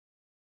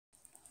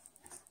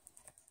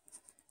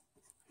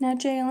Now,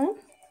 Jalen,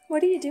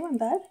 what are you doing,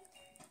 bud?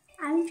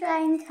 I'm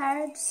drawing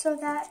cards so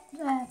that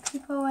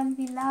people will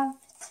be loved.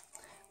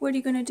 What are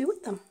you going to do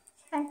with them?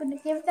 I'm going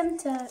to give them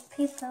to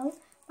people.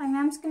 My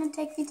mom's going to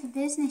take me to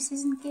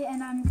businesses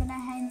and I'm going to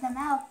hand them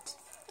out.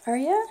 Are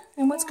you?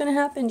 And what's going to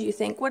happen, do you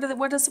think? What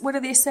do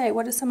they say?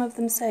 What do some of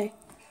them say?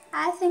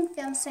 I think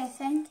they'll say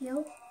thank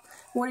you.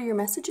 What do your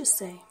messages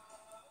say?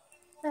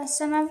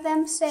 Some of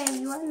them say,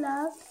 you are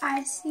loved.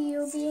 I see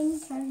you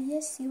being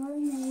courteous. You are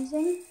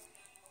amazing.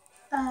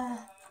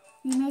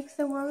 You make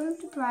the world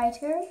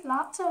brighter.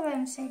 Lots of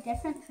them say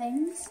different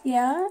things.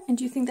 Yeah? And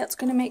do you think that's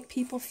going to make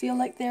people feel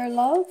like they're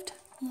loved?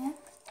 Yeah.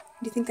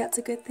 Do you think that's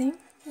a good thing?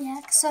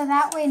 Yeah, so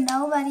that way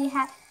nobody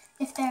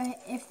if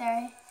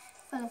they're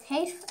full of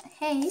hate,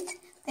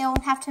 they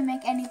won't have to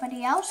make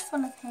anybody else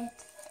full of hate.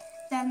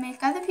 They'll make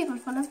other people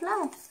full of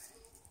love.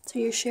 So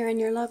you're sharing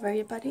your love, are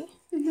you, buddy?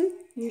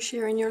 Mm-hmm. You're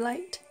sharing your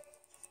light.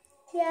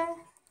 Yeah.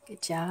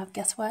 Good job.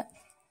 Guess what?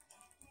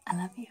 I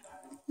love you.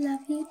 Love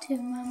you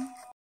too, Mom.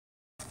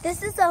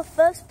 This is our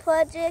first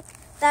project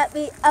that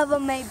we ever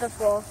made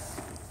before.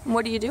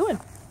 What are you doing?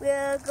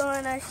 We're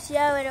going to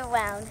show it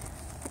around.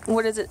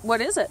 What is it?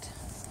 What is it?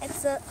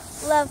 It's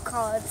love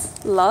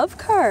cards. Love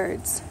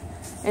cards.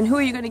 And who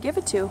are you going to give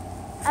it to?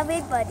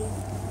 Everybody.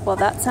 Well,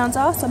 that sounds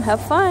awesome.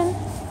 Have fun.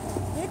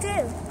 You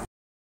too.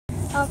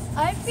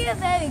 I feel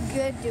very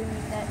good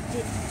doing that.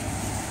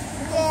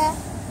 Yeah.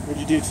 What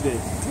did you do today?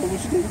 Tell me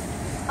what you did.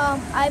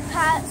 I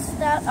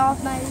passed out all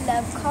my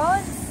love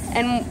cards.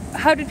 And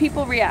how did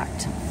people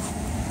react?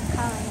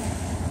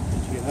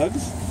 Did you get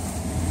hugs?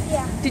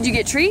 Yeah. Did you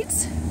get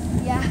treats?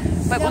 Yeah.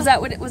 But No. was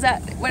that what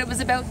it was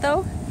about,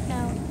 though?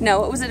 No. No,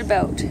 what was it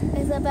about?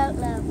 It's about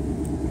love.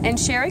 And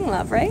sharing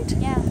love, right?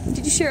 Yeah.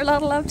 Did you share a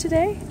lot of love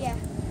today? Yeah.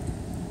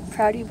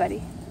 Proud of you,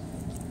 buddy.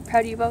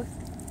 Proud of you both.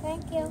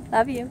 Thank you.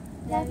 Love you.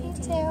 Love you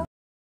too.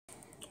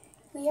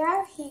 We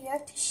are here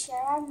to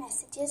share our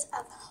messages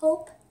of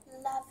hope,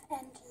 love,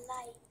 and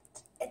light.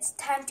 It's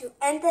time to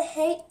end the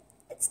hate.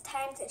 It's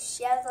time to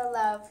share the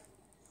love.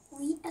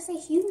 We as a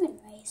human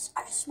race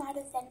are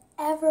smarter than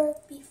ever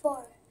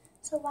before.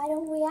 So why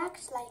don't we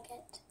act like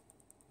it?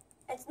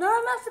 It's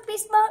not enough to be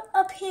smart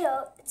up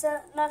here. It's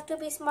enough to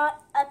be smart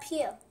up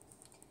here.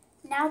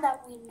 Now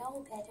that we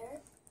know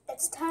better,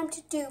 It's time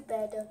to do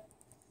better.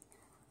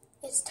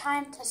 it's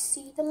time to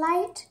see the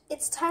light.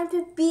 It's time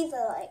to be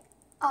the light.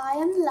 I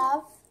am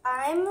love.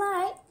 I'm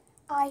light.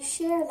 I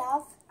share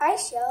love. I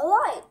share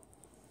light.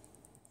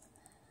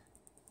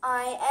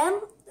 I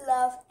am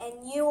love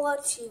and you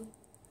are too.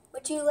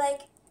 Would you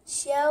like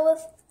share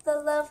with the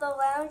love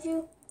around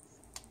you?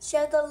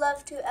 Share the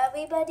love to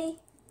everybody?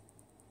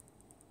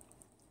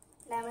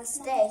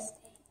 Namaste. Namaste.